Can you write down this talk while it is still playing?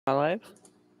I live?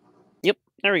 Yep,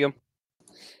 there we go.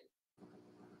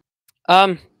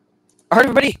 Alright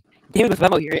everybody, Gaming with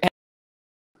Memo here,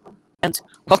 and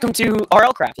welcome to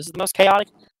RLCraft. This is the most chaotic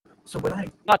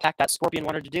Modpack that Scorpion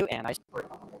wanted to do, and I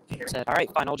said,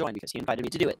 alright, fine, I'll join, because he invited me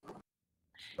to do it.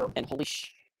 And holy sh...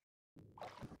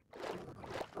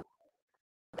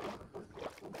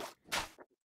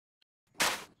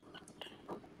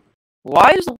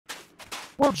 Why does the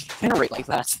world generate like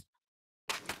that?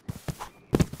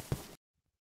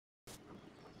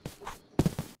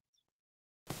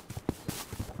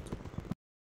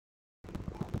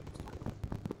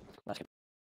 That's gonna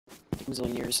take a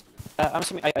zillion years. I'm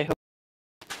assuming, I hope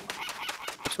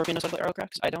Scorpion knows how to play RLCraft,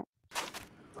 because I don't.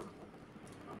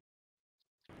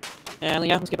 And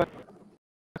yeah, let's get back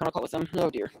on a call with them.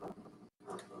 Oh dear.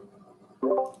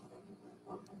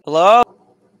 Hello?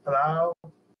 Hello?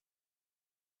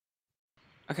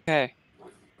 Okay.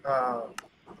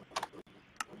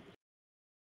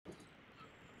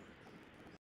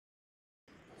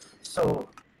 So,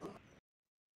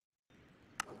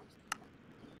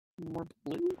 More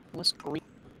blue, less green,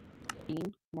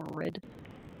 more red.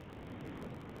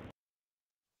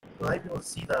 will I be able to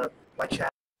see my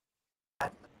chat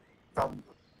from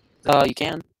You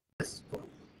can. this?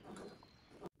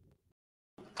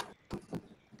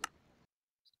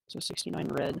 So 69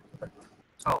 red.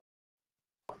 Oh.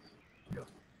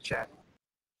 Chat.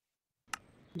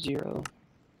 0.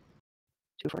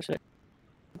 246.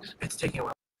 It's taking a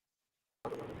while.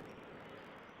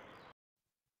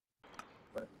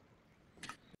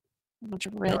 A bunch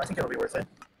of red. No, I think it'll be worth it,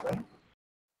 right?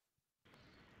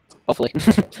 Hopefully.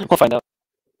 We'll find out.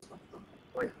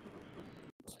 Oh, yeah.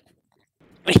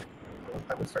 Wait.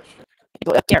 I will start.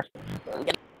 Go up there. Oh,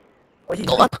 yeah,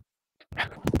 Go up.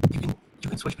 You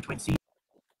can switch between scenes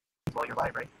while you're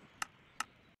live, right?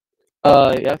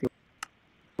 Yeah, if you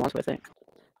want to, I think.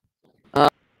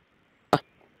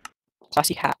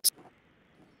 Classy hats.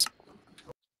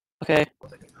 Okay.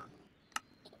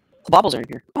 The baubles are in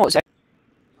here. Oh, it's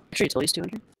extra utilities too in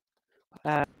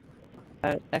here.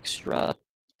 Extra.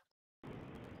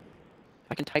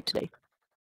 I can type today.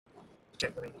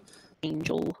 Check for me.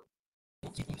 Angel.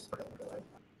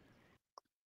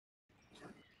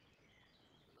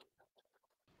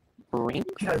 Ring?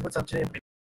 Hey guys, what's up? Today we'll be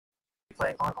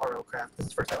playing on RLCraft. This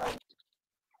is the first time I'm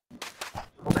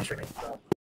multi-streaming.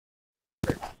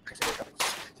 Actually, we're coming to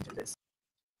do this.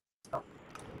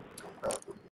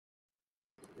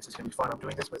 This is going to be fun. I'm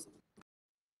doing this with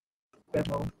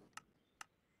Venmo.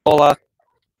 Hola.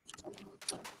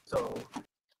 So, here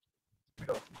we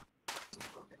go.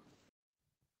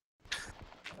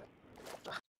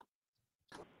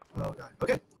 Oh god.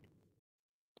 Okay.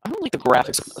 I don't like the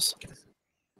graphics of this.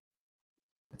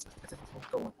 It's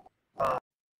going.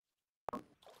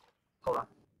 Hold on.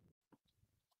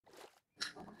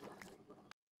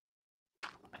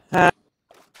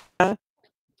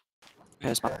 Okay,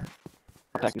 this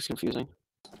Modpack is confusing.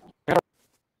 I got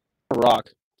a rock.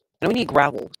 And we need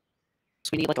gravel. So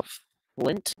we need like a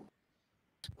flint.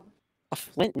 A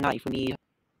flint knife. We need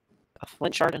a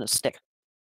flint shard and a stick.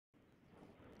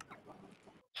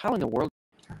 How in the world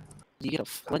do you get a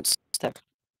flint stick?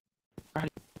 How do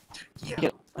you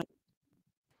get a...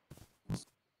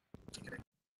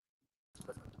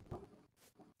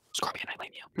 Scorpion, I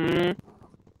blame you.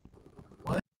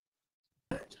 What?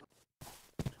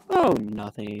 Oh,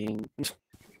 nothing.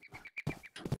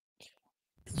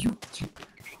 You.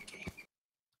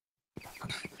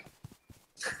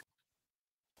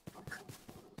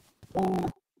 Oh.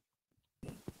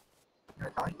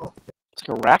 It's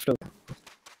like a raft over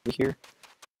here.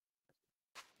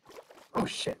 Oh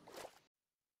shit.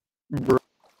 Bruh.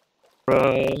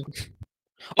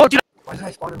 Oh, dude! Why did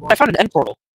I spawn in water? I found an end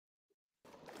portal.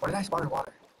 Why did I spawn in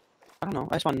water? I don't know.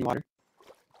 I spawned in water.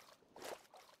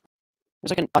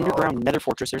 There's like an underground nether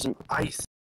fortress. There's an ice.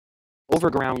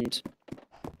 Overground.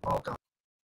 Oh god.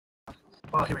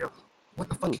 Oh, here we go. What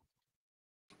the fuck?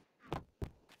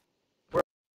 Where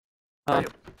are you?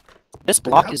 This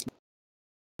block is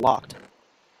locked.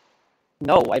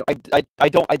 No, I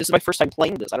don't. This is my first time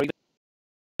playing this. I don't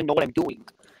even know what I'm doing.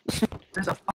 There's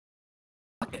a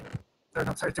fucking.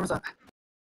 No, sorry. There's a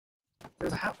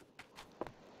house.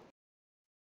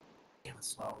 Damn, it's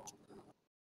slow.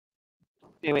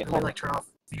 Wait, hold on. Like turn off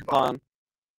view on.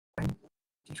 Can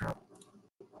you turn off?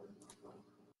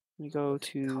 We go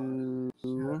to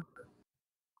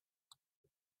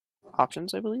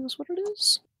options, I believe is what it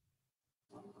is.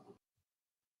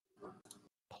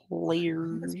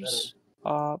 Players,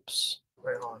 ops.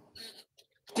 Wait, hold on.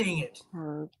 Dang it!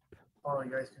 Or, oh,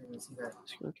 you guys can't even see that.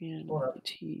 Scorpion, Hold up.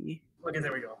 T. Okay,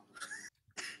 there we go.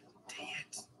 Dang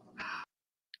it.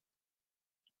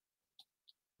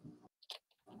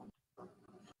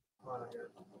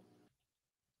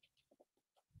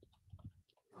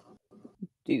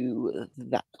 Do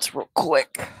that real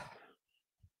quick.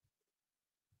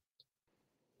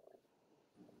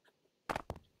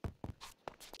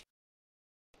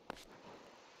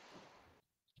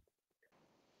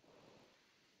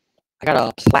 I got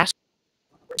a plaster.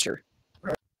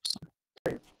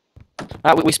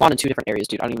 We spawned in 2 different areas,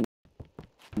 dude. I don't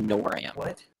even know where I am.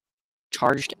 What?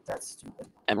 Charged That's stupid.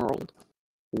 emerald,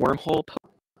 wormhole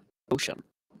potion,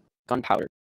 gunpowder,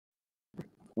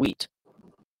 wheat,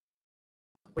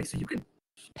 Wait, so you can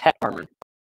pet armor,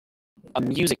 a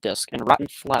music disc, and rotten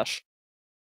flesh.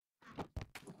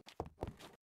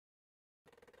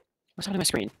 What's happening on my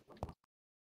screen?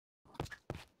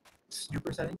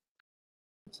 super setting?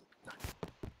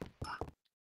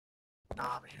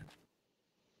 Nah, man.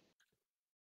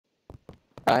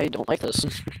 I don't like this.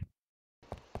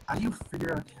 How do you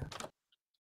figure out?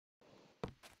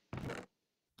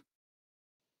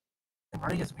 The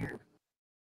running is weird.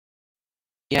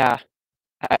 Yeah.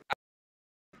 I'm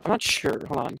not sure.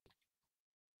 Hold on.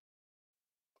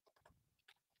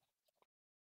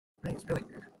 Running is really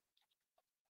weird.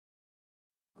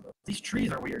 These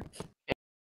trees are weird.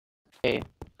 Okay.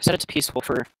 I set it to peaceful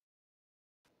for.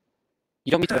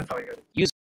 You don't need That's to probably good. use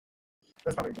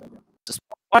That's probably good. this.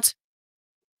 What?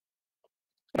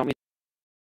 I don't meet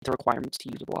the requirements to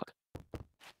use a block.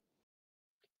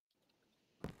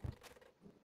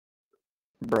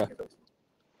 Bruh.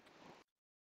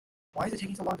 Why is it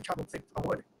taking so long to chop up a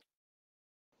wood?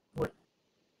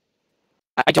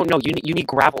 I don't know. You need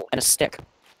gravel and a stick.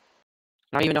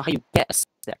 I don't even know how you get a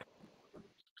stick.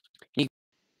 You need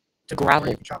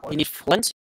gravel. You need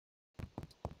flint.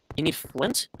 You need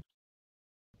flint.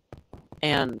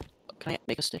 And can I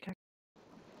make a stick?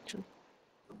 Actually,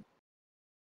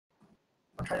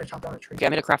 I'm trying to chop down a tree. okay, I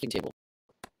made a crafting table.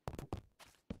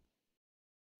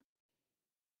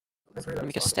 That's How do I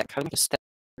make a stick? How do I make a stick?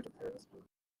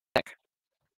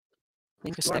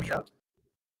 Make a stick.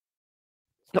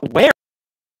 No, where?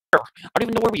 I don't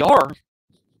even know where we are.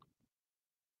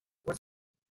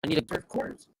 I need a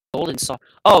golden saw.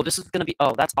 Oh, this is gonna be.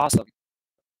 Oh, that's awesome.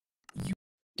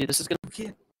 Dude, this is gonna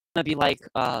be like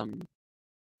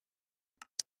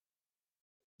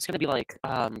It's gonna be like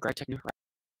Greg Tech New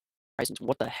Horizons.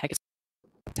 What the heck is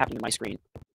happening to my screen?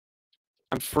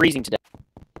 I'm freezing to death.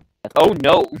 Oh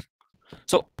no!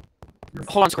 So,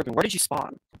 hold on, Scorpion. Where did you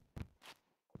spawn?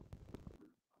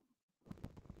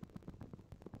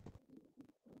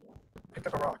 Picked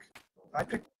up a rock. I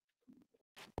think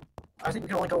we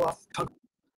can only go off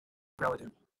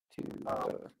relative.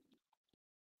 I'll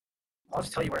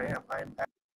just tell you where I am. I'm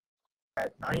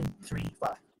at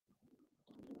 935.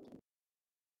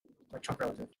 My chunk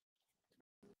relative.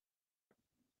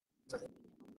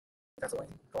 That's the way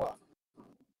go off.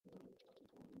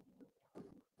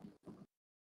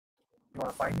 You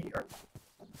want to find me or?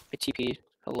 TP.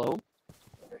 Hello.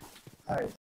 Okay. Hi.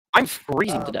 I'm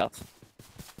freezing to death.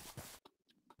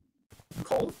 You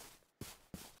cold?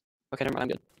 Okay, never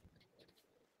mind.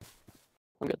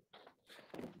 I'm good.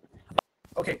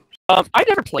 Okay. I've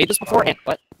never played this before, and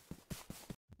what?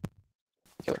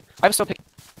 Okay, I have a stone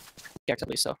pickaxe at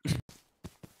least, so.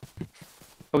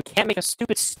 But we can't make a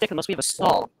stupid stick unless we have a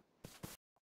saw.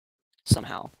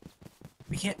 Somehow.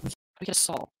 We can't. We get a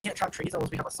saw. We can't chop trees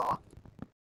unless we have a saw.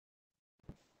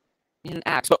 We need an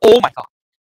axe, but oh my god!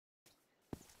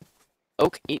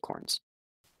 Oak acorns.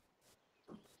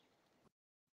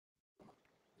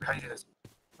 How do you do this?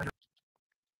 Am I doing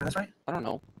this right? I don't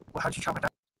know. Well, how'd you chop it down?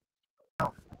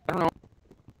 I don't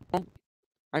know.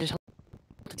 I just held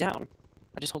it down.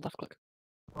 I just hold left click.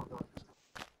 Oh no.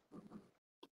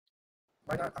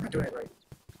 Why not? I'm not doing it right.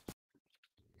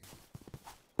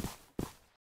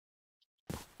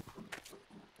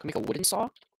 Can we make a wooden saw?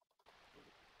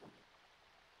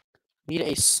 We need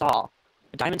a saw.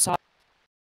 A diamond saw,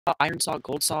 iron saw,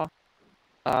 gold saw.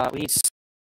 We need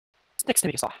sticks to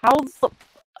make a saw. How the...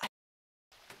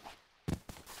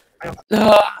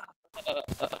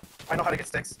 I know how to get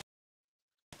sticks.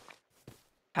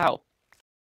 How?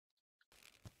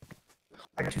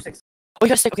 I got 2 sticks. Oh, we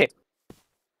got a stick. Okay.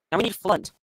 Now we need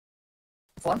flint.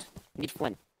 Flint? We need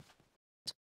flint.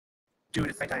 Dude,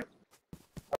 it's nighttime.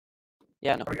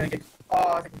 Yeah, no. Are we gonna get?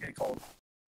 Oh, I think we're getting cold.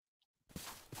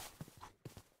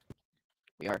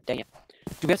 We are. Dang it.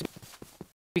 Do we have to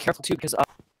be careful too because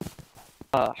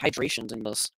hydration's in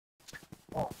this.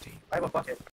 Oh, gee. I have a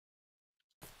bucket.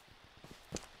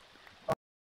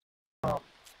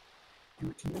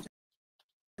 Dude, can you make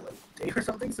it like a day or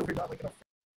something so we're not like gonna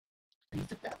freeze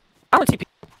to death? I don't TP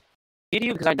to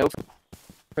you because I know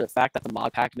for the fact that the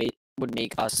mod pack would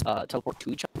make us teleport to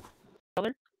each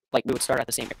other. Like we would start at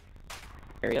the same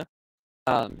area.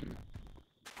 I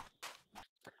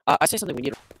say something we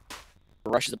need to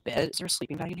rush is a bed. Is there a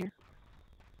sleeping bag in here?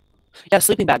 Yeah,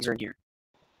 sleeping bags are in here.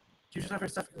 You just have your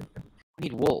stuff. We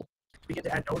need wool. We get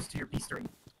to add nodes to your beastery.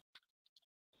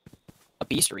 A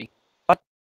beastery? What?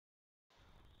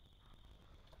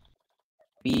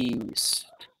 Beast.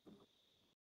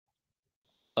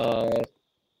 Beastery.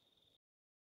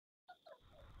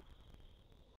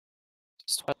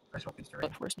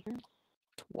 Where's in here?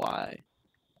 Why?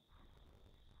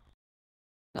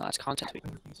 No, that's content. Here,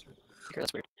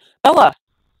 that's weird. Bella!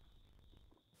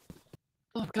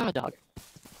 Oh god, dog.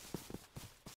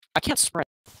 I can't sprint.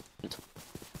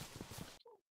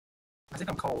 I think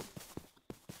I'm cold.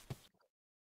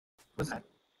 What's that?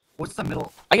 What's the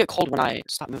middle? I get cold when I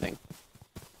stop moving.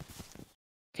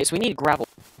 Okay, so we need gravel.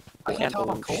 I can't tell if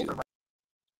I'm cold or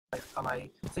my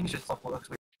things just look weird.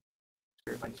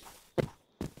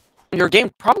 Your game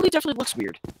probably definitely looks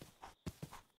weird.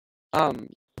 Oh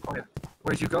yeah.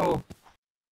 Where'd you go?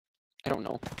 I don't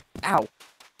know. Ow.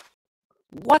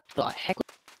 What the heck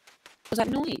was that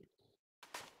noise?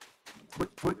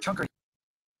 What chunk are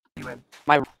you in?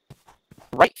 My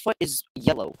right foot is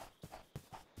yellow.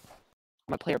 On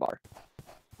my player bar.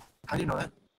 How do you know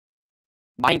that?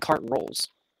 Minecart rolls.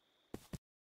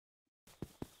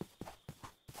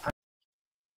 How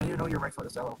do you know your right foot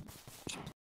is yellow?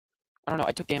 I don't know,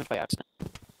 I took damage by accident.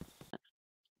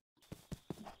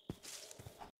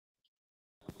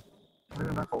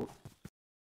 I'm not cold.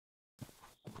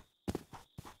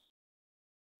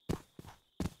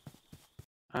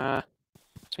 So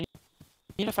we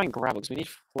need to find gravel because we need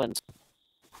flint.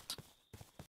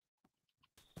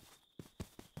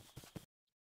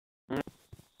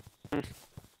 I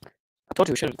told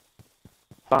you we should have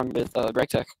gone with Greg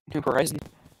Tech, New Horizons.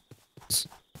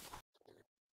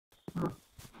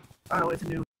 I don't know, it's a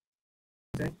new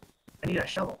thing. I need a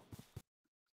shovel.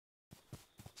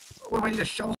 What do I need a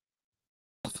shovel?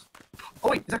 Oh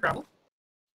wait, is that gravel?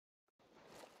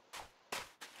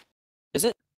 Is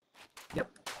it?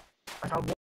 Yep. I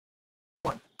found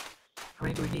one. How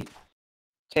many do we need?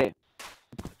 Okay.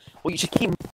 Well, you should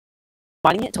keep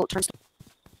mining it until it turns to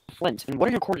flint. And what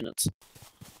are your coordinates?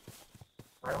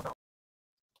 I don't know.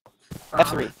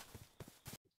 F3.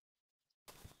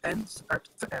 N.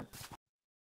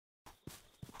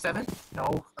 7?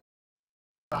 No.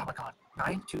 Oh my god.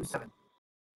 9, 2, 7.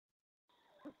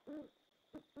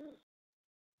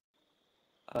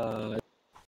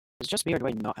 Is it just me or do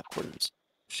I not have coordinates?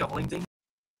 Shoveling things?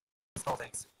 Small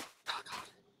things. Oh god.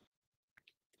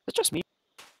 Is it just me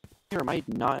or am I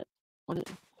not? I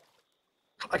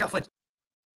got flint.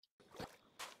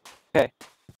 Okay.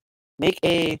 Make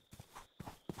a...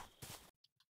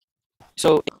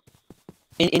 So,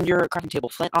 in your crafting table,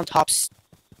 flint on top,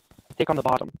 stick on the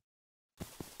bottom.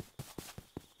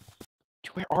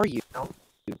 Where are you? No,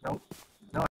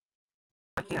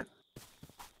 I can't.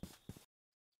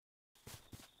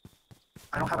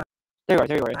 I don't have There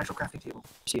you are. an actual crafting table.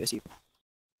 I see.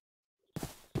 Do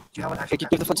you have an actual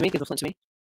Give the flint to me, give the flint to me.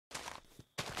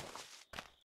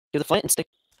 Give the flint and stick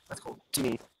That's cool. to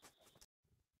me.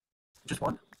 Just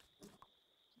one?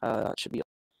 That should be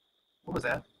What was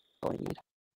that? all I need.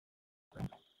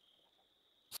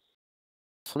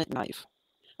 Flint knife.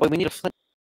 Wait, we need a flint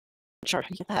shard. How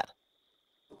do you get that?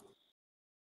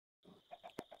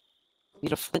 We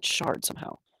need a flint shard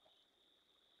somehow.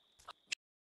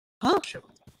 Huh? Shit.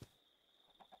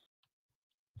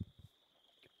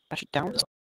 I should down this.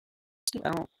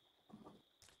 I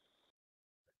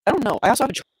don't know. I also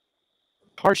have a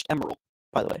charged emerald,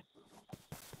 by the way.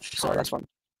 So that's fun.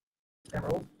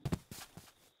 Emerald?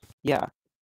 Yeah.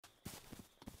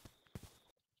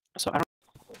 So I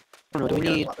don't know. Do we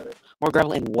need more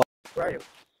gravel and what? Where are you?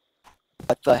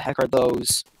 What the heck are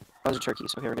those? Those are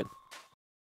turkeys. Okay, we're good.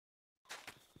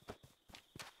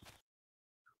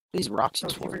 These rocks.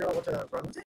 Did you figure out what to run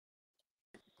with it?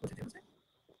 What to do with it?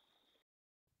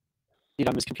 Dude,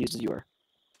 I'm as confused as you are.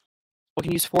 We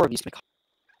can use 4 of these to make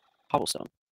cobblestone.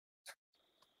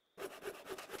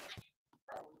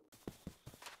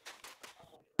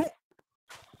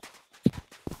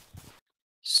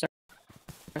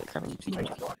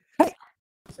 Hey!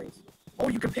 Oh,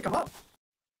 you can pick them up!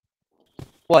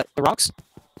 What? The rocks?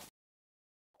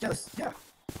 Yes, yeah.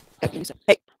 Hey!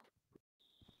 A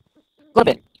little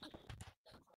bit.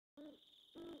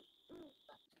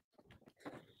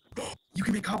 You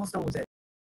can make cobblestone with it.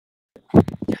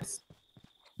 Yes.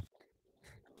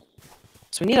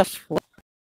 So we need a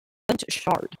flint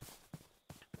shard.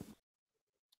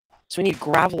 So we need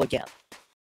gravel again.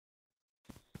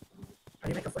 How do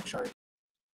you make a flint shard?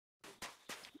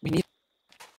 We need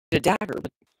a dagger,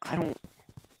 but I don't...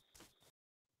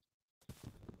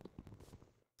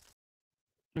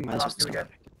 Might I as lost you well- again.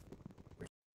 Where'd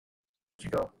you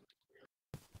go?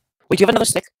 Wait, do you have another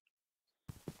stick?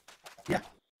 Yeah.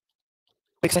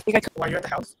 Because I think I Why are you at the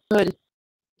house? could.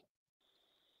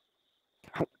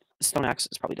 Stone axe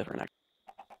is probably different,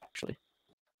 actually.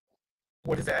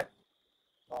 What is that?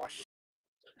 Oh,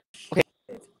 Okay.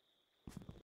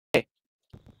 Okay.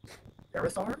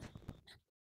 Aerosol? Am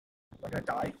I gonna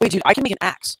die? Wait, dude, I can make an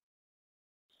axe.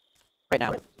 Right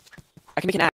now. What? I can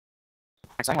make an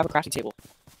axe. I have a crafting table.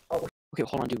 Oh, Okay,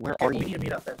 hold on, dude. Where okay, are we you? need to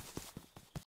meet up then.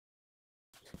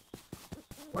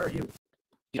 Where are you? Dude,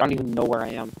 I don't even know where I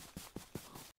am.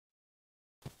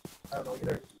 I don't know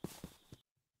either.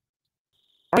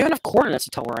 I don't even have coordinates to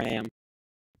tell where I am.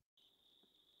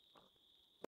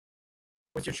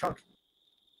 What's your chunk?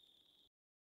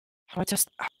 How do I test?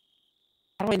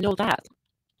 How do I know that?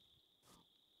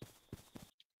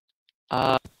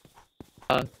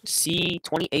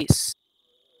 C28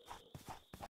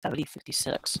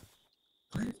 7056.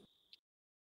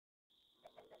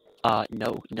 What?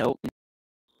 No. Nope.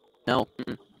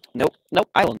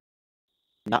 I will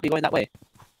not be going that way.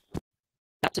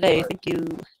 Not today, What? thank you.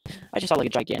 I just saw like a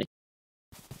gigantic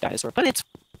dinosaur, but it's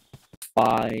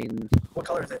fine. What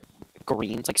color is it?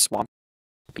 Green, it's like swamp.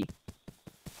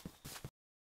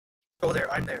 Go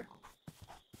there. I'm there.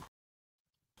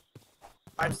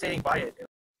 I'm standing by it.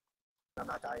 I'm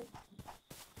not dying.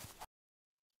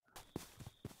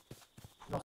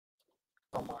 No.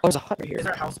 Oh, my. Oh, there's a hut right here. Is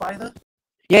there a house by the?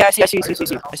 Yeah, I see you. Alright, so I see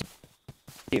there's a house.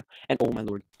 you. And oh my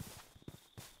lord.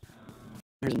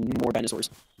 There's more dinosaurs.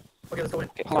 Okay, let's go in.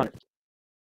 Okay, hold on.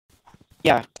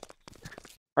 Yeah.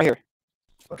 Right here.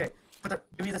 Okay,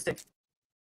 give me the stick.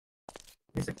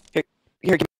 Give me the stick.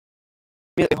 Here, give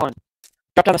me hold on.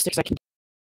 Drop down the sticks I can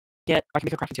get. I can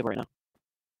make a crafting table right now.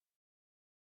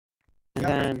 And Yeah,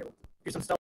 then here's some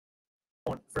stone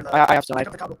for the. I have stone. I Pick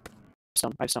up the cobble.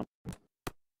 have stone.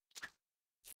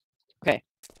 Okay.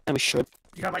 And we should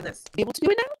You gotta mine this. be able to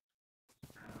do it now.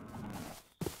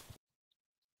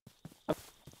 I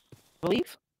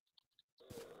believe.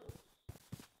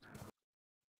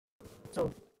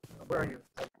 So, where are you?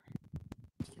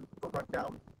 Did you go run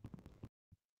down?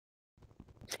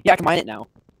 Yeah, I can mine it now.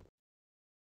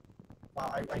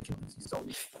 Wow, I can lose you so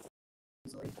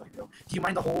easily. Do you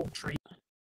mine the whole tree?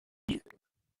 I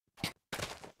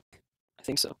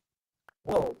think so.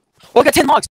 Whoa, Oh, I got 10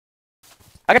 logs.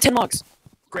 I got 10 logs.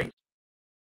 great.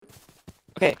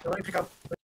 Okay. Now let me pick up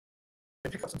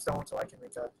some stone so I can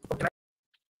make a. Oh, can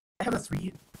I have a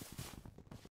 3?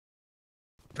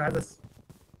 Can I have this?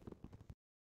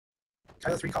 Can I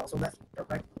have a 3 cobblestone left?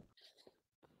 Right.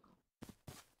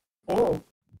 Oh,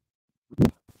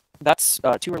 That's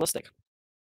too realistic.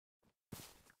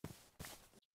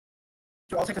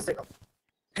 dude, I'll take a stick.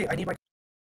 Hey, I need my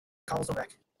cobblestone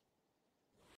back.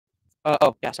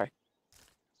 Oh, yeah, sorry.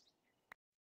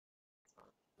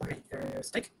 Okay,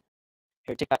 stick.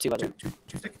 Here, take that too, by the way.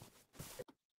 Two stick.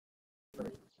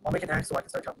 I'll make an axe so I can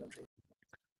start chopping them trees.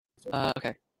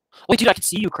 Okay. Wait, dude, I can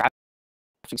see you crafting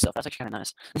stuff. That's actually kind of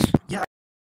nice.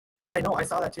 I know, I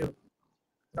saw that too.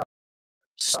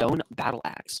 Stone battle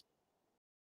axe.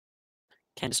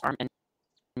 Can disarm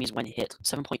enemies when hit.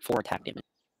 7.4 attack damage.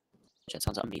 That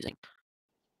sounds amazing.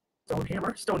 Stone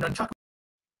hammer, stone nunchuck.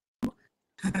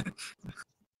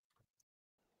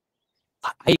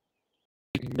 I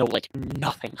know like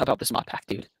nothing about this mod pack,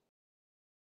 dude.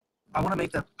 I want to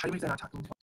make the. How do you make the nunchuck?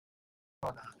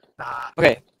 Oh, nah.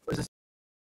 Okay. What is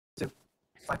this?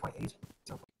 5.8?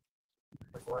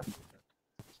 0.4?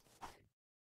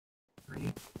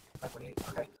 3? 5.8?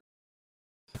 Okay.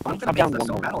 I'm gonna I'm down make the one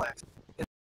stone more. battle axe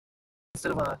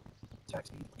instead of a attack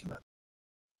speed. Look at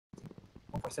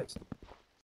that. 1.6.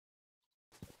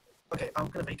 Okay, I'm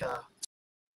gonna make a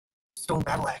stone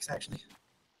battle axe actually.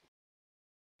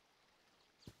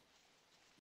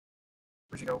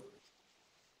 Where'd you go?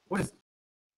 What is?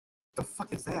 The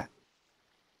fuck is that?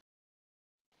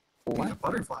 What? It's a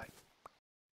butterfly.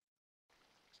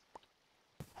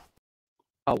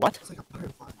 Oh, what? It's like a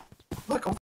butterfly. Look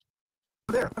over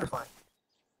there, a butterfly.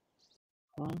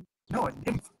 No, a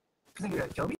nymph. You think you're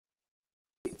gonna kill me?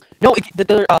 No,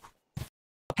 they're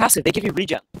passive. They give you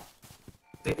regen.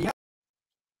 Yeah,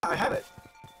 I have it.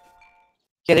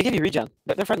 Yeah, they give you regen.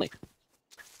 They're friendly.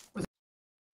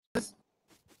 This?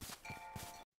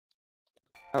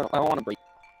 I don't want to break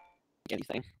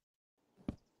anything.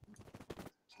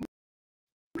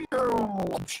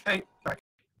 Hey, back.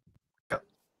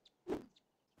 We're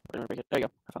gonna break it. There you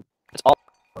go. Have fun. It's all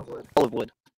Wood. full of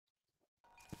wood.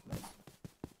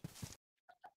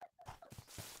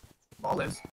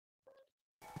 Olives.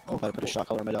 I'm about to put a shot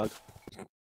collar on my dog.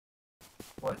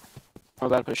 What? I'm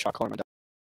about to put a shot collar on my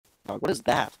dog. What is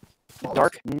that?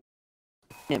 Dark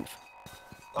Nymph.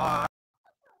 I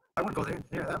wouldn't go there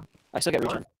near them. I still get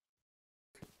regen.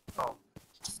 Oh,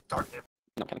 Dark Nymph.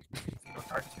 No, I'm kidding. You know,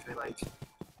 Dark is usually like...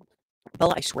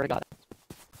 Bella, I swear to God,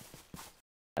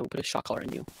 I will put a shot collar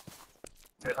in you.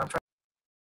 Dude, I'm trying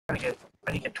to get...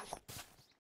 I need to get...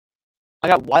 I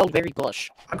got Wildberry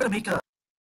Bush. I'm gonna make a cup.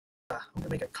 I'm gonna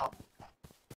make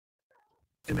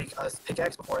a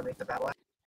pickaxe before I make the battle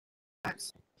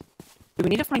axe. Dude, we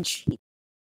need to find sheep.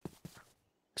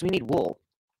 Because we need wool.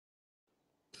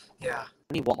 Yeah.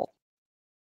 We need wool.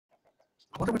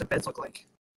 I wonder what the beds look like.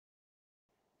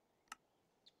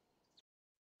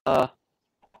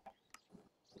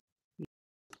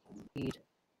 Need...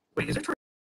 Wait, is there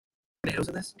tornadoes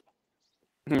in this?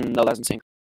 No, that's insane.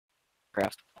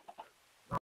 Craft.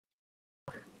 Oh,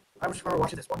 okay. I was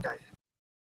watching this one guy.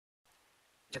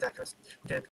 Did that because we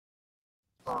did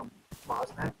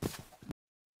mods and that.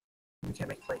 We can't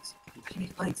make planks. We can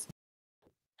make planks.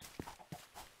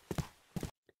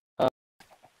 How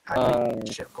do you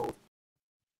make shit gold?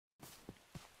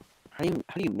 How do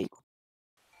you make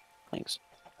planks?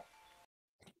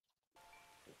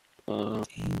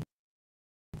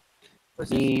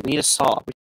 We need a saw.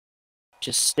 We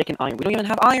just stick an iron. We don't even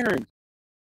have iron.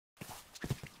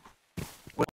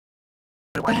 What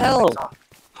the hell?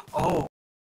 Oh.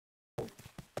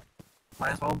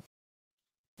 Might as well.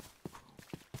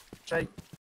 Should I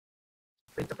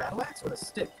make the battle axe or the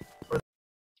stick? Or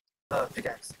the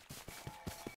pickaxe?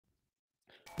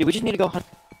 Dude, we just need to go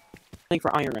hunting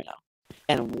for iron right now.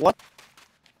 And what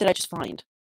did I just find?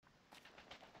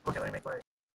 Okay, let me make my...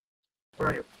 Where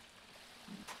are you?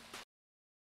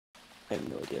 I have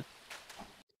no idea.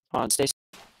 Hold on, stay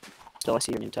still. I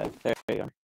see your name tag. There you go.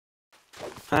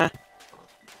 Huh?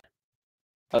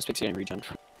 I was fixing regen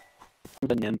from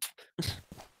the nymph.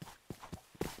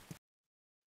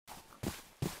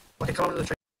 Okay, come over to the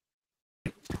tree.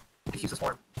 It keeps us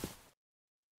warm.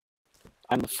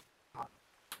 I'm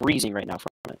freezing right now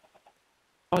from it.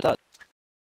 Oh, it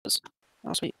does.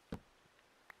 Oh, sweet.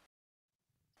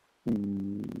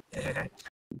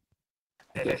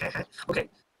 Okay,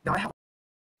 now I have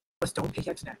a stone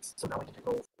pickaxe next, so now we need to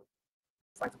go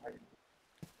find some iron.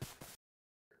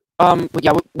 But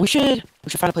yeah, we should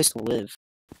find a place to live.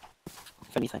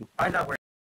 If anything. I'm not worried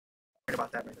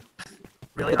about that right now.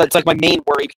 Really? That's like my main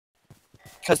worry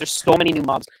because there's so many new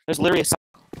mobs. There's literally a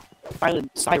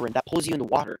silent siren that pulls you in the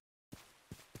water.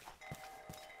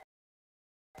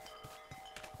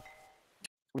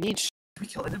 We need we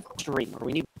kill it? string, or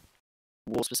we need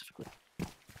wool specifically.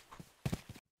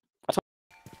 I told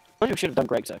you we should have done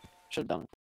Greg's egg. Should have done it.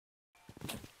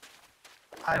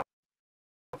 I don't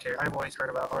care. I've always heard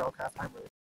about RLCraft. I'm really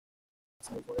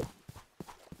excited for it.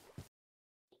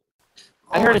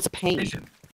 I heard it's a pain.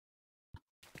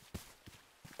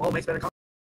 Well, it makes better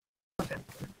content.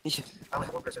 I only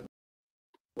have one person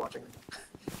watching.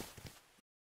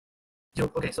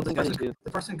 Yo, okay, so the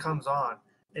person comes on,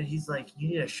 and he's like, you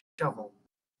need a shovel.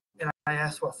 And I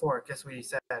asked what for. Guess what he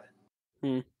said?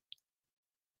 To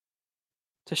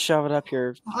shove it up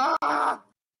your... Ah!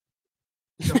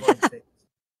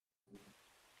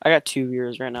 I got 2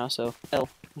 viewers right now, so hell.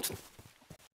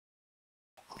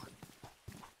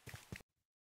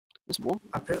 This wool?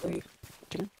 Apparently,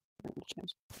 Chicken?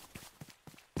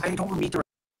 I don't meet the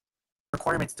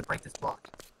requirements to break this block.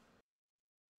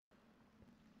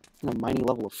 I'm a mining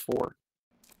level of 4.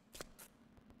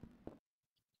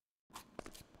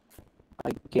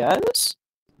 I guess?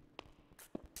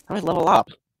 How do I level up?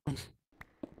 Is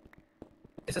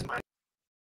this mining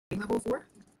level 4?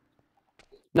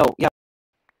 No, yeah.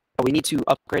 We need to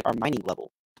upgrade our mining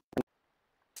level.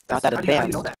 Not that advanced. How do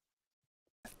you know that?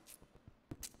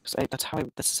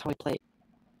 This is how I play.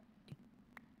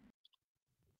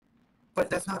 But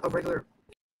that's not a regular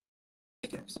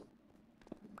pickaxe.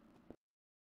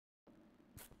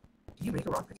 Can you make a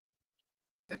rock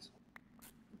pickaxe?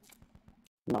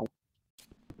 No.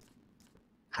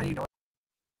 How do you know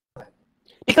that?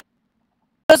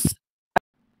 Because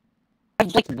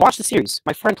I've like watched the series.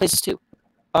 My friend plays this too.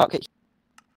 Okay.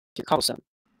 Here, cobblestone.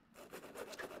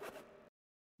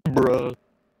 Bruh.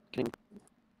 Getting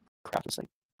craft this thing.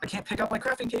 I can't pick up my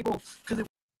crafting table because it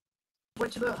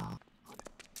went to the...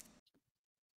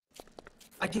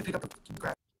 I can't pick up the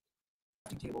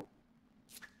crafting table.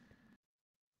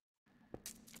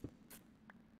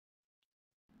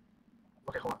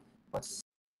 Okay, hold on. Let's...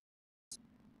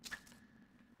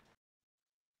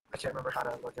 I can't remember how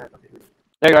to look at it. Okay,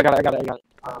 there you go, I got it. I got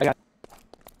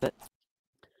it.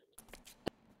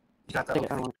 You got that?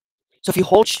 Okay. So if you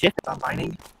hold shift,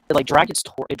 mining? it like drags it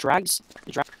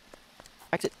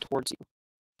towards you.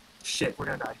 Shit, we're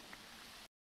gonna die.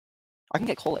 I can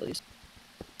get coal at least.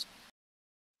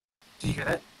 Do you hear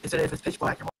that? It said if it's pitch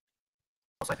black, you're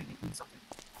most likely to need something.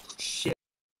 Shit.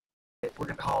 We're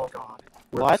gonna. Oh god.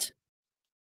 What?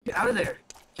 Get out of there.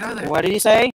 Get out of there. What did he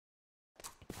say?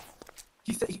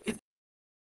 He said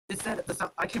it said the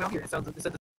sound. I came out here. It said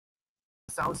the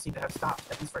sounds seem to have stopped,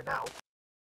 at least for now.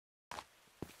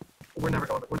 We're never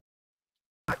going. We're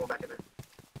not going back in there.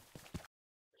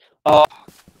 Oh,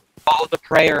 the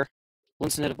prayer.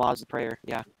 Listen to the mods, the prayer.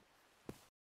 Yeah.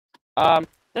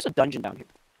 There's a dungeon down here.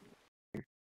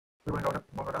 We want to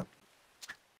go down.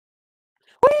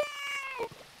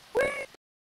 Whee!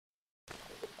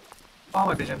 Oh,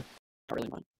 my vision. Not really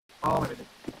mine. Oh, my vision.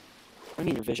 What do you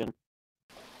mean your vision?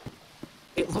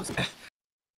 It looks.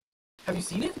 Have you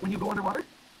seen it when you go underwater?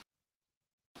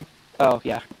 Oh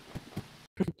yeah.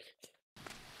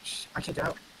 I can't get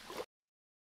out.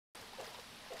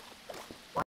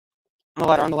 On the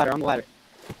ladder. On the ladder. On the ladder.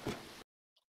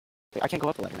 Wait, I can't go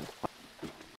up the ladder now.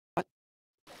 What?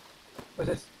 What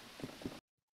is this?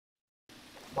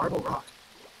 Marble rock.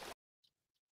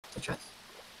 The chest.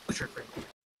 Butcher frame.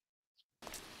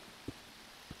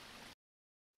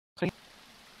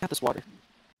 Got this water.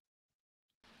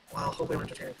 Well, hopefully we're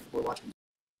entertaining people who are watching.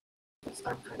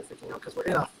 I'm kind of freaking out because we're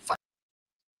in a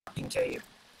fucking cave.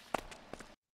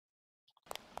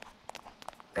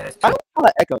 And it's I don't know how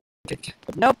that echoed.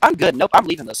 Nope, I'm good. Nope, I'm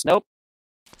leaving this. Nope.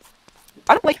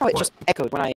 I don't like how it just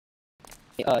echoed when I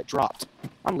dropped.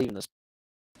 I'm leaving this.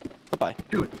 Goodbye.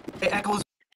 Dude, it echoes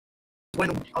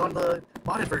when on the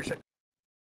modded version.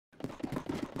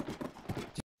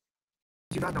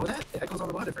 Did you not know that? It echoes on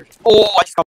the modded version. Oh, I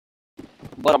just got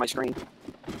blood on my screen.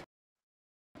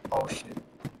 Oh shit.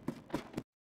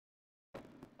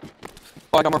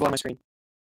 Oh, I got more blood on my screen.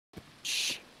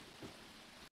 Shh.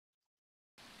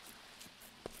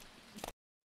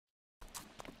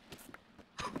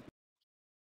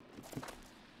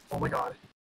 Oh my god.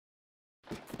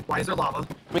 Why is there lava?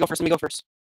 Let me go first. Let me go first.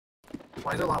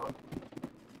 Why is there lava?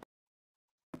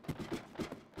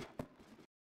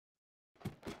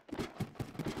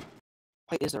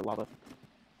 Why is there lava?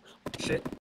 Shit.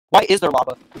 Why is there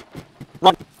lava?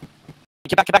 Run!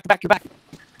 Get back! Get back! Get back! Get back!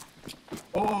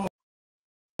 Oh.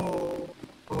 Oh.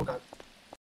 Oh god.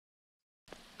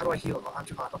 How do I heal? Oh, I'm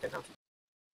too hot. Okay, now.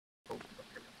 Oh, okay.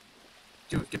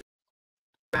 Dude, get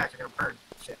back. You're gonna burn.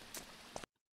 Shit.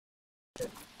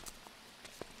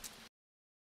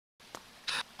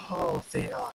 Oh,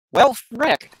 Well,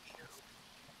 frick!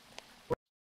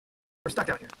 we're stuck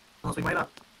down here. Unless we might not.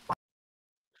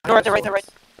 No, right there, right there, right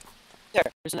there.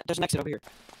 There's an exit over here.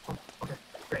 Oh, okay,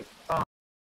 great.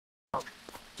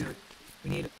 Dude, we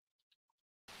need.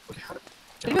 Okay, how to.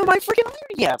 Did you know my freaking iron?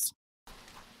 Yes.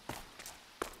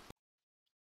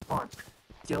 Come on.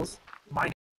 Skills.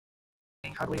 Mining.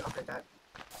 How do we upgrade that?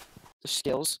 The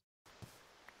skills.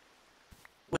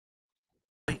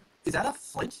 Wait, is that a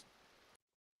flint?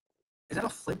 Is that a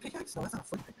flint pickaxe? No, that's not a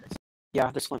flint pickaxe. Yeah,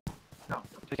 there's flint. No.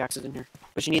 Pickaxes in here.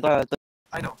 But you need the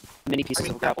I know. mini pieces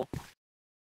of gravel.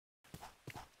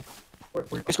 Where,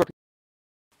 Hey, Scorpion.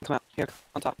 Come out. Here,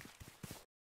 on top.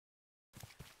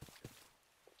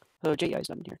 Oh, J.I.'s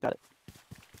down in here. Got it.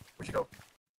 where'd you go?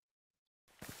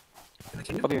 In the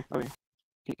canyon? Over here, over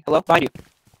here. Hello? Behind you.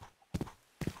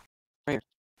 Right here.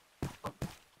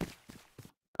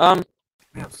 Man,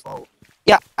 I'm slow.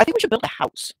 Yeah, I think we should build a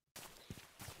house.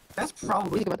 That's What do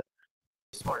probably you think about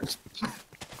smart.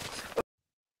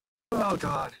 Oh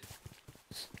god.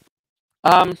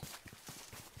 that?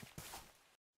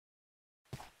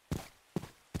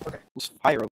 Okay. There's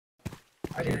fire over.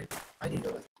 I need it. I need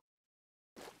it.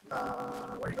 Where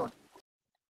are you going?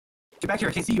 Get back here,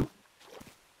 I can't see you.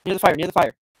 Near the fire, near the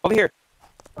fire. Over here.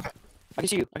 Okay. I can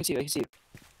see you, I can see you, I can see you.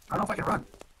 I don't know if I can run.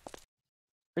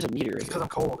 There's a meteor right It's here. because I'm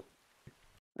cold.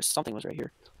 Or something was right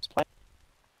here. Supply.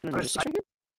 No, no, Right, just right here.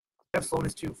 I have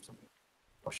slowness too for something.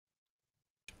 Oh shit.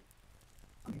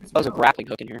 Oh, there's a grappling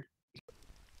hook in here.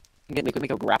 We could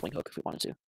make a grappling hook if we wanted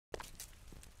to.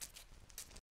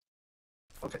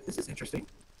 Okay, this is interesting.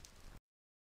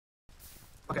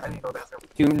 Okay, I need to go to the bathroom.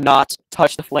 Do not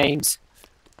touch the flames.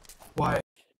 Why?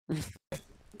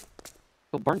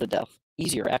 You'll burn to death.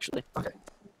 Easier, actually. Okay.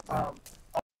 I'll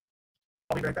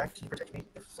be right back. Can you protect me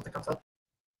if something comes up?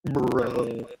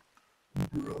 Bro.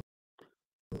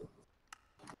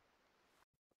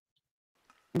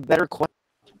 Better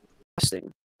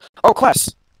questing. Oh,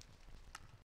 quests!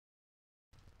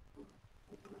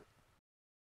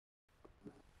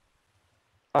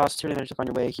 Security managed to find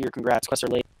your way here. Congrats. Quests are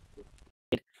late.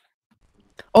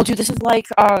 Oh, dude, this is like,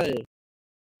 You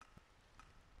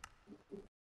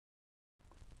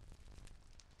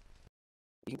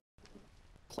can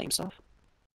claim stuff?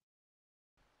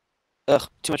 Ugh,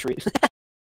 too much read.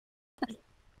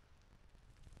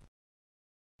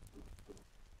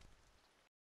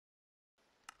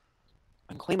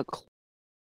 Unclaim a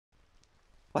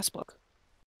quest book.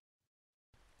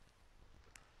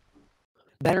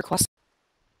 Better quest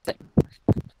thing.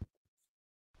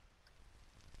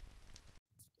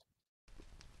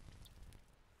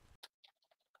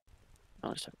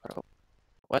 I'll just talk about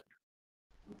what?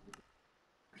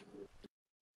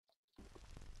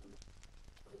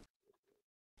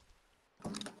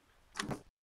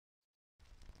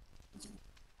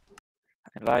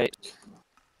 Invite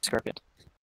Scorpion.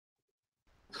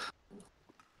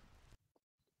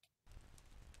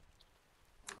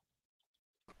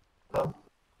 Hello?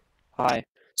 Hi.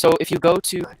 So if you go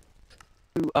to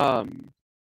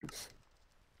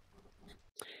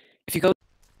if you go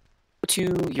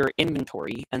to your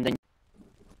inventory and then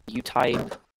you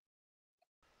type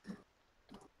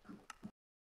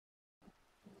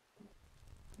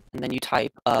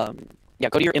yeah,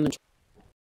 go to your inventory,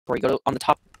 go to on the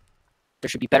top, there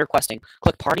should be better questing.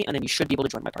 Click party and then you should be able to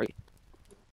join my party.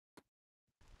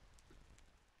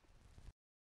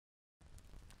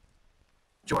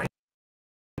 Join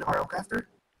RLCrafter?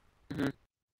 Mm-hmm. Is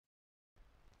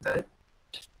that it?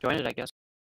 Just join it, I guess.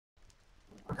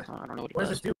 Okay. I don't know what it What does.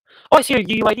 does this do? Oh, I see your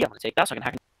UUID. I'm gonna take that so I can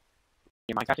hack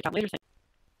your Minecraft account later.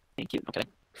 Thank you. Okay.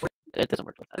 It doesn't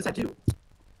work like What does that. that do?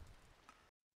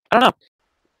 I don't know.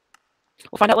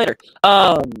 We'll find out later.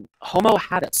 Homo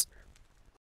habits.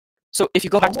 So if you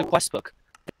go back to the quest book,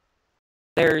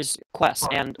 there's quests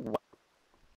and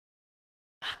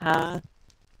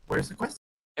Where's the quest?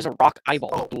 there's a rock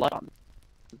eyeball with blood on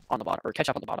the bottom, or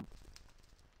ketchup on the bottom.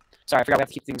 Sorry, I forgot we have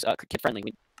to keep things kid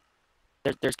friendly.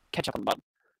 There's ketchup on the bottom.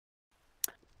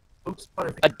 Oops,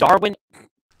 Butterfinger. A Darwin.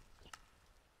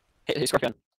 Hey,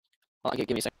 Scorpion. Hold on, give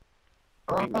me a second.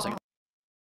 Give me a second.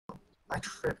 I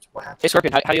tripped. What happened? Hey,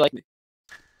 Scorpion, how do you like me?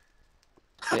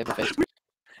 Do you have a face?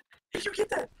 Did you get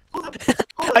that? Hold up.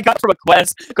 I got it from a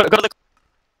quest. Go to the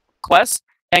quest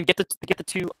and get the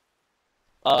two.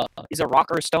 Is a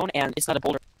rock or a stone, and it's not a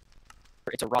boulder.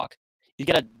 It's a rock. You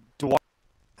get a dwarf.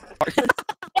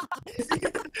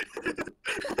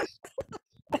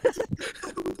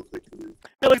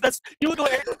 No, look, you look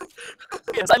hilarious.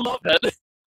 Yes, I love that.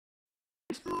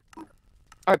 All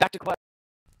right, back to quest.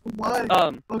 Why?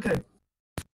 Okay.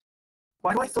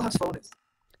 Why do I still have slowness?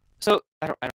 So I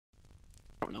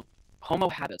don't know. Homo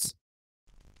habits.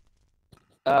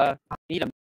 Need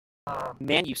a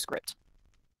manuscript.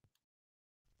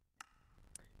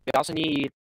 You also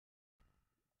need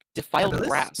defiled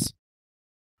grass.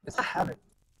 It's a habit.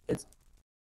 It's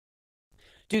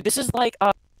dude. This is like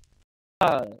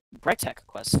Brightech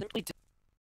quest. Simply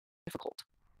difficult.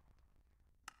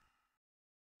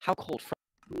 How cold?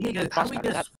 how do we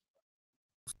get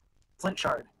flint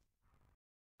shard?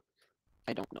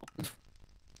 I don't know.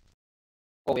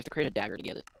 Oh, we have to create a dagger to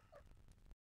get it.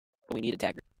 But we need a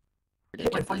dagger. I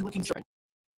hit my funny looking sword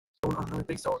on a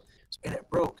big sword, and it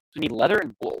broke. We need leather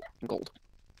and wool and gold.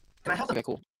 Can I have the Okay,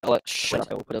 cool. I'll shut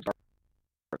up. I will put a dark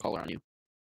collar on you.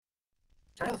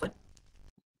 Can I have the flint?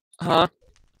 Huh?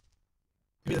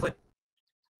 Give me the flint.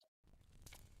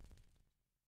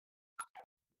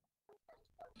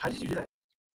 How did you do that?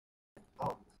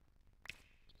 Oh.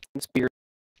 This beard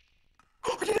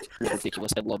Yes! is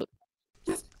ridiculous. I love it.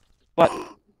 Yes! What?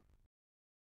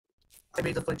 I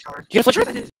made the flint shard. You get a flint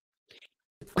shard?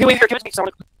 Okay, wait, here, give it to me, because I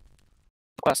want to complete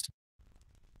the quest.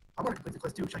 I want to complete the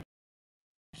quest too. Should I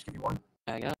just give you one?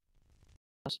 I guess.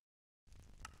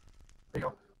 There you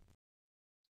go.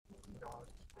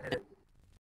 Edit.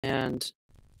 And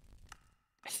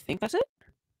I think that's it.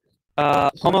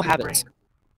 Homo habits.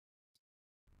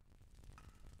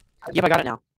 Yep, I got it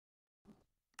now.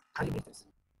 How do you make this?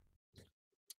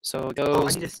 So it Oh, I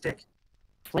goes need a stick.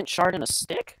 flint shard and a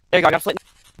stick. There you go. I got a flint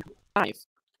knife.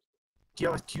 Do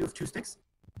you have 2 sticks?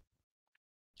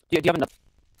 Do you have another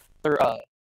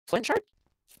flint shard?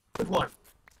 With 1.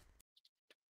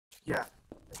 Yeah.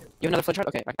 You have another flint shard?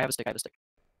 Okay, I have a stick.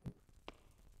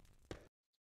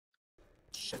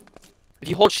 Shit. If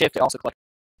you hold shift, it also collects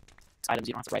items.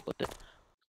 You don't have to right click it.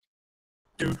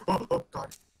 Dude, oh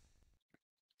god.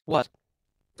 What?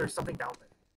 There's something down there.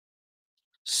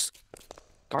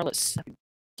 Scarlet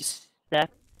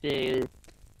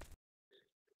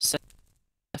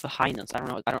Highness. I don't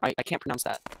know. I can't pronounce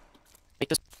that. Make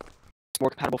this more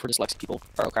compatible for dyslexic people.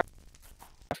 RLCraft,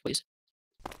 please.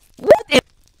 What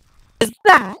is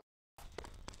that?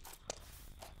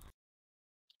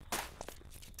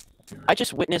 I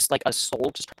just witnessed like a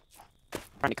soul just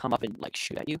trying to come up and like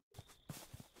shoot at you.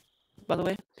 By the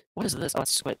way, what is this? Oh,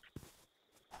 it's sweat.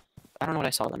 I don't know what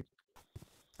I saw then.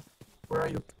 Where are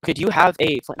you? Okay, do you have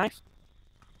a flint knife?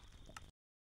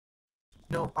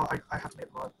 No, I have to make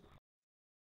a mod.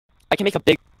 I can make a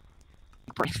big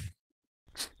brain.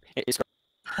 It's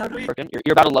How do we? broken.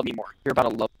 You're about to love me more. You're about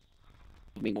to love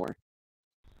me more.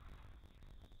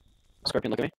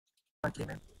 Scorpion, look at me. I came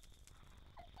in.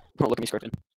 Don't look at me,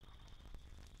 Scorpion.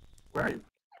 Where are you?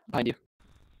 Behind you.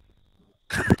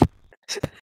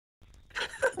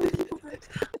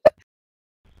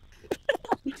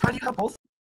 How do you have both of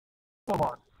them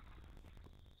on?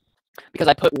 Because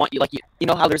I put one, you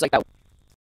know how there's like that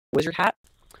wizard hat?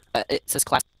 It says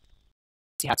classy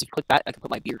hats. If you click that, I can put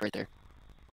my beard right there.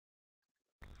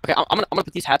 Okay, I'm gonna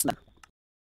put these hats in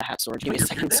the hat storage. Give me a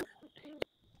second.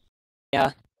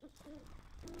 Yeah.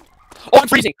 Oh, I'm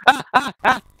freezing! Ah!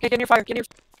 Okay, get in your fire! Get in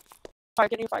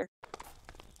your fire!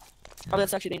 Oh,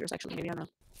 that's actually dangerous. Actually, maybe I don't know.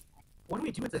 What do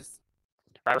we do with this?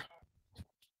 I'm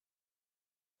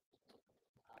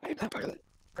not part of it.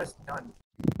 Press none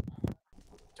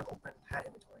to open hat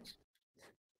inventory.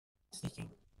 Sneaking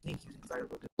using fire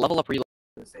loaded. Level up reloaded.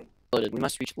 We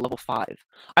must reach level 5.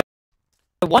 I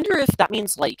wonder if that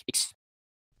means like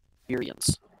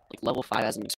experience. Like level 5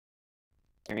 as an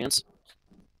experience.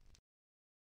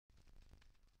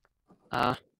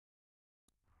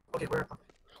 Okay, where?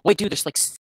 Wait, dude, there's like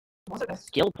What's our next?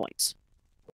 skill points.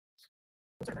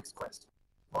 What's our next quest?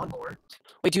 Lawnmower.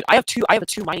 Wait, dude, I have two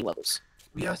mining levels.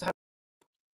 We also have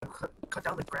to cut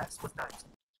down the grass with knives.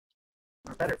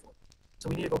 Or better for it. So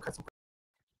we need to go cut some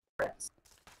grass.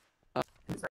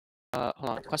 Hold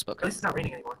on, quest book. At least it's not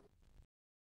raining anymore.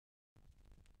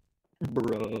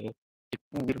 Bro, it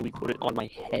literally put it on my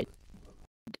head.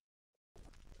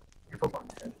 Your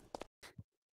Pokemon's head.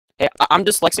 Hey, I'm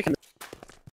dyslexic and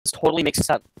this totally makes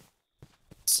sense.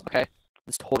 Okay?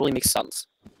 This totally makes sense.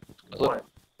 Look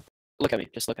at me.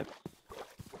 Just look at me.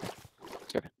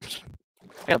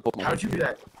 I got a book. How did you do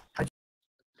that? How'd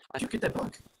you get that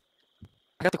book?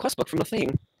 I got the quest book from the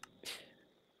thing.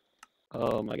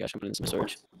 Oh my gosh, I'm putting some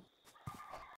storage.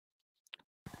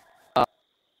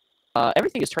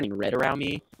 Everything is turning red around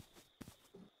me.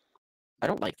 I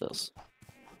don't like this.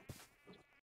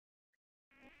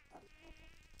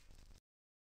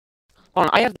 Hold on,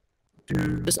 I have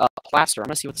this plaster. I'm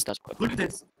gonna see what this does. Quick. Look at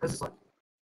this. What's this like?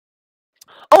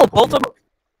 Oh, both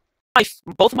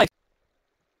of my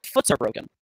foots are broken.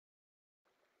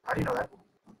 How do you know that?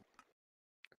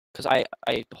 Because I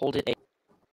hold it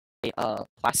a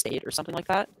plastate or something like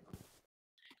that,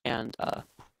 and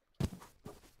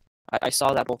I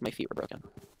saw that both my feet were broken.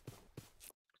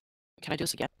 Can I do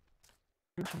this again?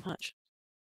 How much?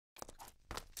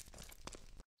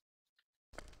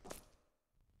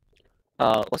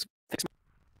 Let's fix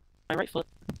my right foot.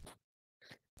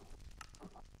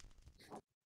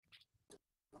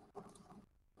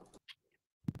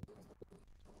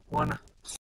 One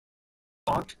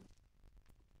font.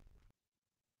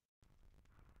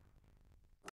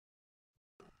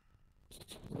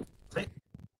 Plate.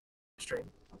 Straight.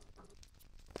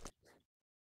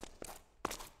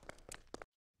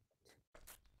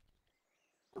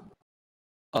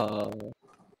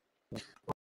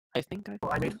 I think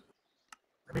I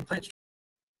made plate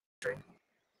straight.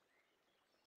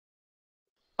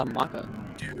 a maca.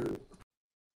 Dude.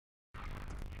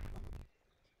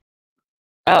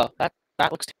 Oh, that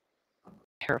looks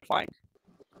terrifying.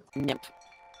 Nymph.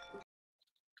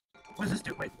 What does this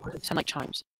do? Wait, what? They sound like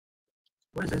chimes.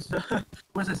 What is this?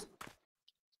 What is this?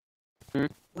 Hmm?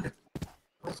 What?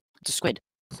 It's a squid.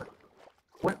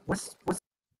 What's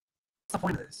the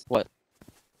point of this? What?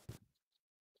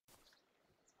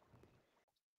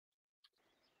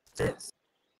 This.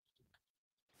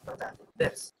 Not that.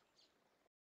 This.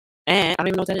 I don't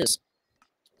even know what that is.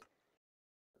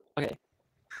 Okay.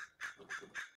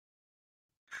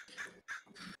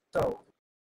 So,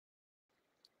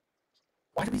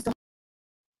 why do we still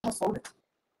have floating?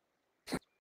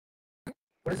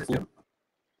 What does this do?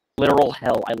 Literal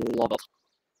hell. I love it.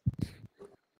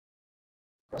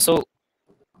 So.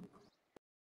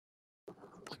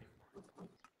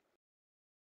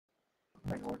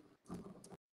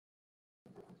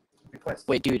 Request.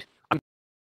 Wait, dude. I'm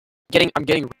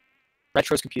getting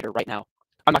Retro's computer right now.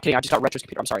 I'm not kidding. I just got Retro's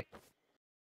computer. I'm sorry.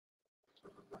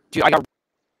 Dude, I got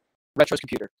Retro's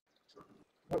computer.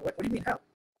 What do you mean how?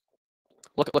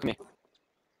 Look at me.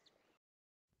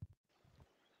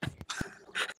 Did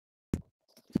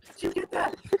you get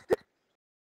that?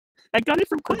 I got it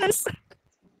from Quest.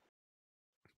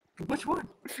 Which one?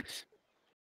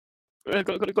 Go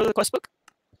to the quest book.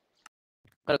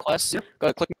 Go to quest. Yep. Go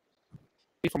to click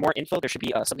me for more info. There should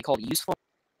be something called useful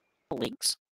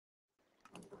links.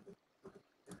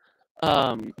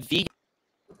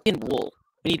 Vegan wool.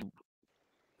 We need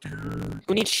Dude.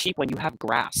 Who needs sheep when you have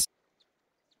grass?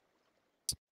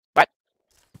 What?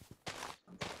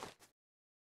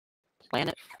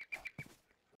 Planet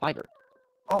fiber.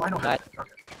 Oh, I know how That. to do it.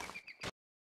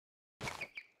 Okay.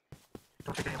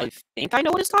 Don't check I anybody. think I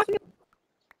know what it's talking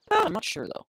about. I'm not sure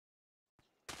though.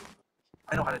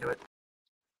 I know how to do it.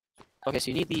 Okay,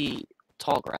 so you need the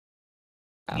tall grass.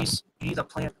 You need a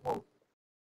plant. Whoa.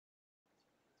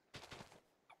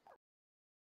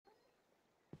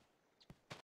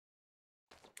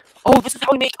 Oh, this is how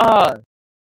we make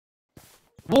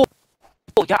wool.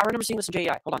 Oh, yeah, I remember seeing this in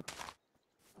JEI. Hold on.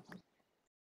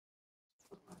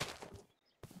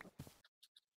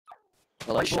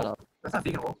 Well, let's shut up. That's not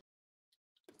vegan wool.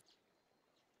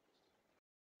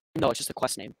 No, it's just a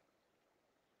quest name.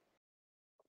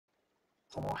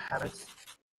 Homo habits.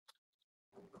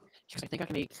 Because I think I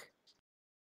can make.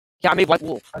 Yeah, I made white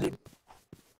wool. I did.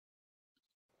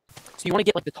 So you want to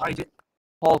get like the I did.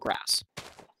 tall grass.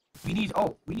 We need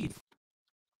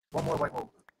one more white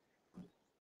wool.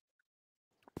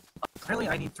 Apparently,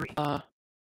 I need 3.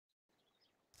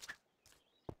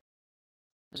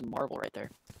 There's marble right there.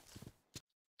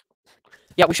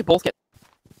 Yeah, we should both get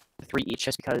 3 each,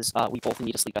 just because we both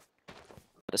need to sleep at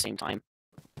the same time.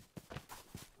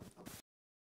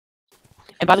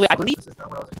 And by the way, I believe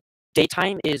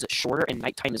daytime is shorter and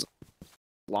nighttime is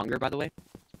longer, by the way.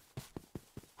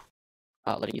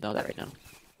 Letting you know that right now.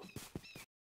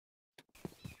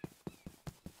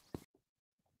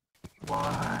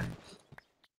 Why?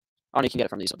 Oh, and you can get it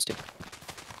from these ones too.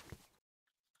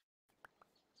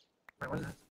 Wait, what is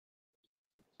it?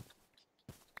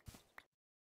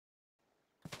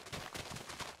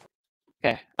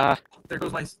 Okay. There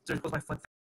goes my flint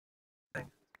thing.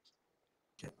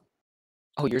 Okay.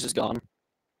 Oh, yours is gone.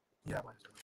 Yeah, mine is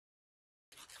gone.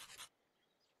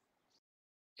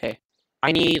 Okay.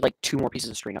 I need like 2 more pieces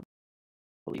of string, I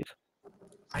believe.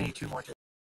 I need 2 more. Too.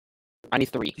 I need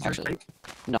 3 Is yours actually. fake?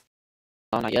 No,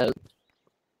 not yet.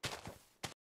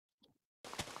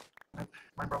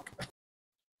 Mine broke.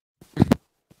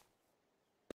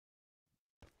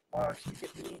 Can you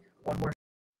get me 1 more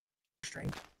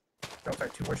string? No, sorry,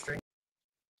 2 more string.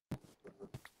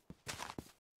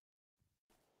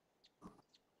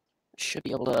 Should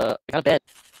be able to. I got a bed.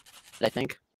 I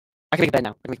think. I can make a bed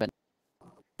now. I can make a bed.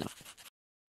 No.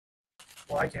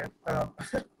 Well, I can.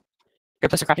 Here,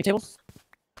 place a crafting table.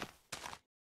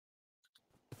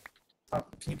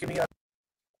 Can you give me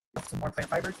some more plant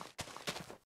fibers?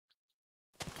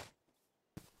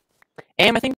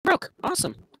 And my thing broke.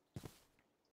 Awesome.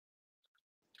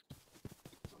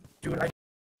 Dude,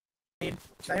 can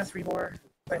I have 3 more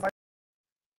plant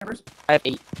fibers? I have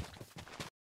 8.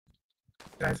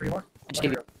 Can I have 3 more? I just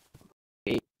gave you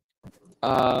 8.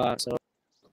 So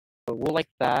we'll like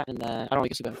that, and then I don't know. You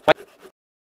can see bed. White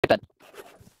bed.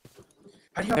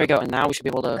 There we go. And now we should be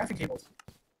able to. Crafting tables.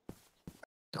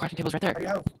 The crafting table's right there. How do you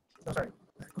have? No, sorry.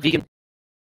 Vegan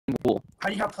wool How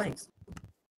do you have planks?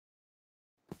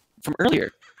 from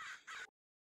earlier.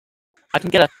 I can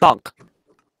get a thunk.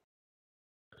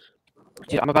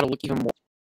 Dude, I'm about to look even more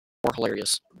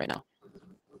hilarious right now.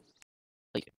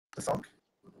 Like The thunk?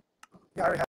 Yeah, I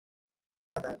already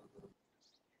have that.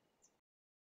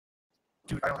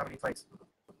 Dude, I don't have any planks.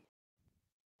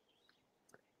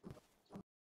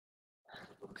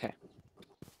 okay.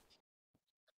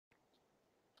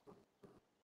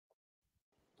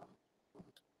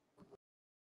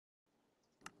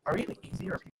 Are we easy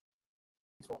or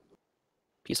peaceful?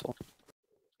 Peaceful.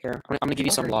 Here, I'm gonna give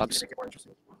you some logs. Make it more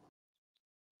interesting.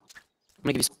 I'm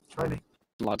gonna give you Try me.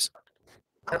 some logs.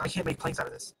 I can't make planks out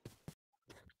of this.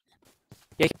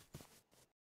 Yeah, you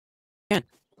can.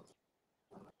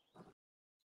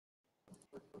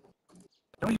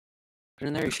 No, you Put it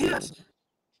in there. You should. can't.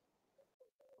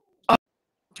 Oh,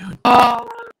 Dude. oh,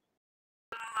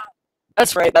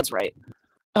 that's right. That's right.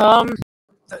 That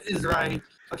is right.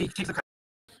 Okay, take the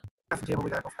crafting table.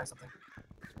 We gotta go find something.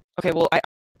 Okay. Well,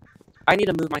 I need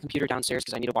to move my computer downstairs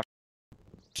because I need to watch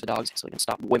the dogs so they can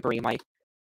stop whimpering in my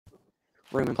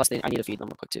room, and plus I need to feed them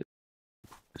real quick too.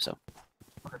 So,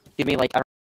 give me like I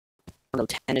don't know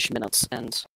 10-ish minutes, and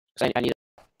because I need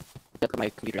to put my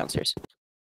computer downstairs.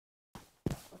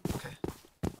 Okay.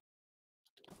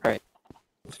 All right.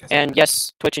 And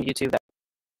yes, Twitch and YouTube. That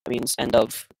means end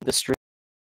of the stream.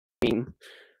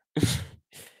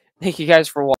 Thank you guys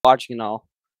for watching and all.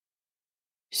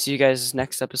 See you guys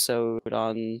next episode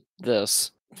on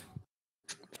this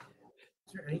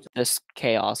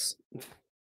chaos.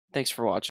 Thanks for watching.